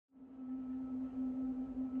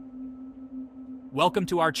Welcome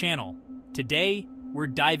to our channel. Today, we're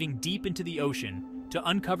diving deep into the ocean to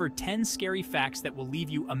uncover 10 scary facts that will leave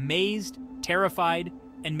you amazed, terrified,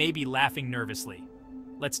 and maybe laughing nervously.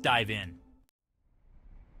 Let's dive in.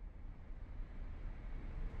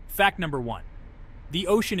 Fact number 1. The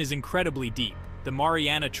ocean is incredibly deep. The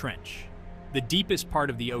Mariana Trench, the deepest part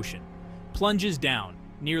of the ocean, plunges down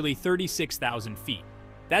nearly 36,000 feet.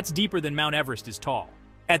 That's deeper than Mount Everest is tall.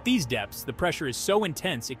 At these depths, the pressure is so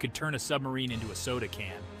intense it could turn a submarine into a soda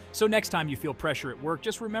can. So next time you feel pressure at work,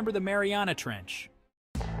 just remember the Mariana Trench.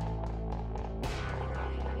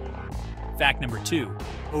 Fact number 2.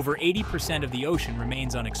 Over 80% of the ocean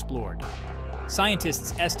remains unexplored.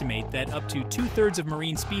 Scientists estimate that up to 2/3 of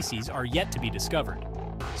marine species are yet to be discovered.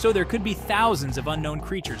 So there could be thousands of unknown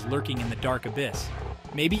creatures lurking in the dark abyss.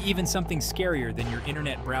 Maybe even something scarier than your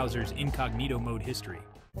internet browser's incognito mode history.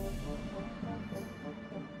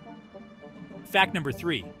 Fact number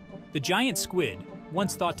 3. The giant squid,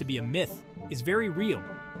 once thought to be a myth, is very real.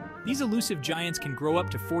 These elusive giants can grow up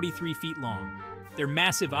to 43 feet long. Their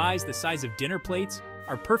massive eyes, the size of dinner plates,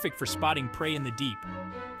 are perfect for spotting prey in the deep.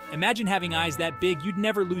 Imagine having eyes that big, you'd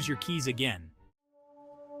never lose your keys again.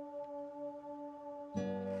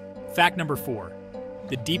 Fact number 4.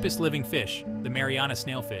 The deepest living fish, the Mariana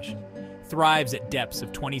snailfish, thrives at depths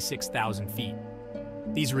of 26,000 feet.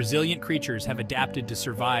 These resilient creatures have adapted to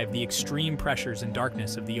survive the extreme pressures and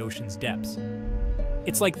darkness of the ocean's depths.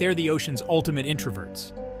 It's like they're the ocean's ultimate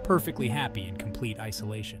introverts, perfectly happy in complete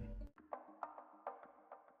isolation.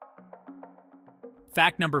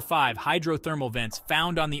 Fact number 5. Hydrothermal vents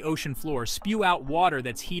found on the ocean floor spew out water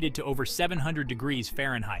that's heated to over 700 degrees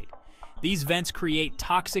Fahrenheit. These vents create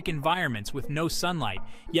toxic environments with no sunlight,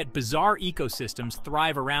 yet bizarre ecosystems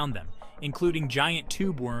thrive around them, including giant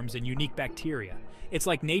tube worms and unique bacteria. It's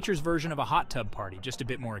like nature's version of a hot tub party, just a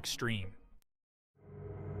bit more extreme.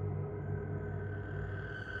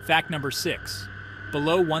 Fact number 6.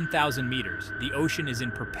 Below 1,000 meters, the ocean is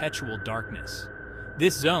in perpetual darkness.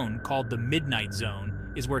 This zone, called the midnight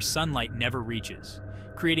zone, is where sunlight never reaches,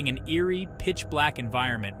 creating an eerie, pitch-black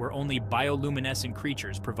environment where only bioluminescent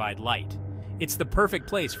creatures provide light. It's the perfect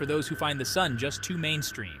place for those who find the sun just too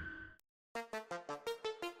mainstream.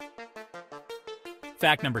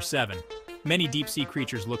 Fact number 7. Many deep-sea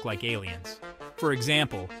creatures look like aliens. For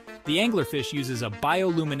example, the anglerfish uses a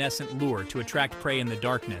bioluminescent lure to attract prey in the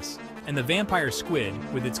darkness, and the vampire squid,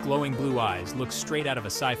 with its glowing blue eyes, looks straight out of a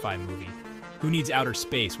sci-fi movie. Who needs outer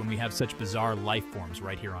space when we have such bizarre life forms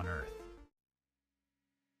right here on Earth?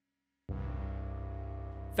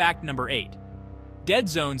 Fact number 8. Dead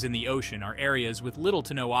zones in the ocean are areas with little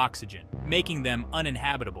to no oxygen, making them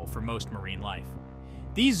uninhabitable for most marine life.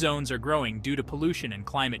 These zones are growing due to pollution and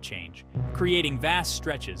climate change, creating vast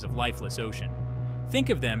stretches of lifeless ocean. Think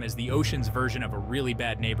of them as the ocean's version of a really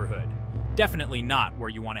bad neighborhood. Definitely not where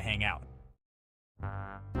you want to hang out.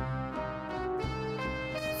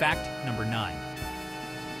 Fact number 9.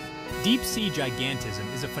 Deep-sea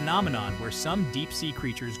gigantism is a phenomenon where some deep-sea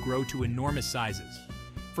creatures grow to enormous sizes.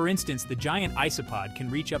 For instance, the giant isopod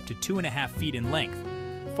can reach up to 2.5 feet in length,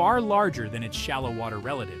 far larger than its shallow water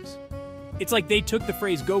relatives. It's like they took the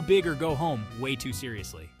phrase "go big or go home" way too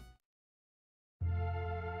seriously.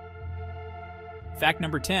 Fact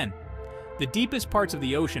number 10. The deepest parts of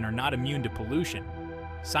the ocean are not immune to pollution.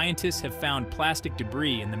 Scientists have found plastic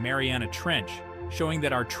debris in the Mariana Trench, showing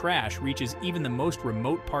that our trash reaches even the most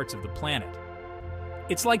remote parts of the planet.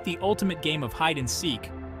 It's like the ultimate game of hide and seek,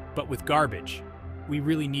 but with garbage. We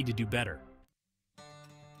really need to do better.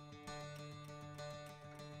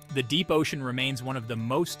 The deep ocean remains one of the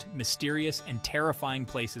most mysterious and terrifying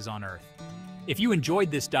places on Earth. If you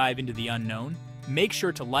enjoyed this dive into the unknown, make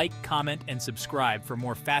sure to like, comment, and subscribe for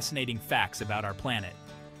more fascinating facts about our planet.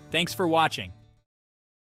 Thanks for watching.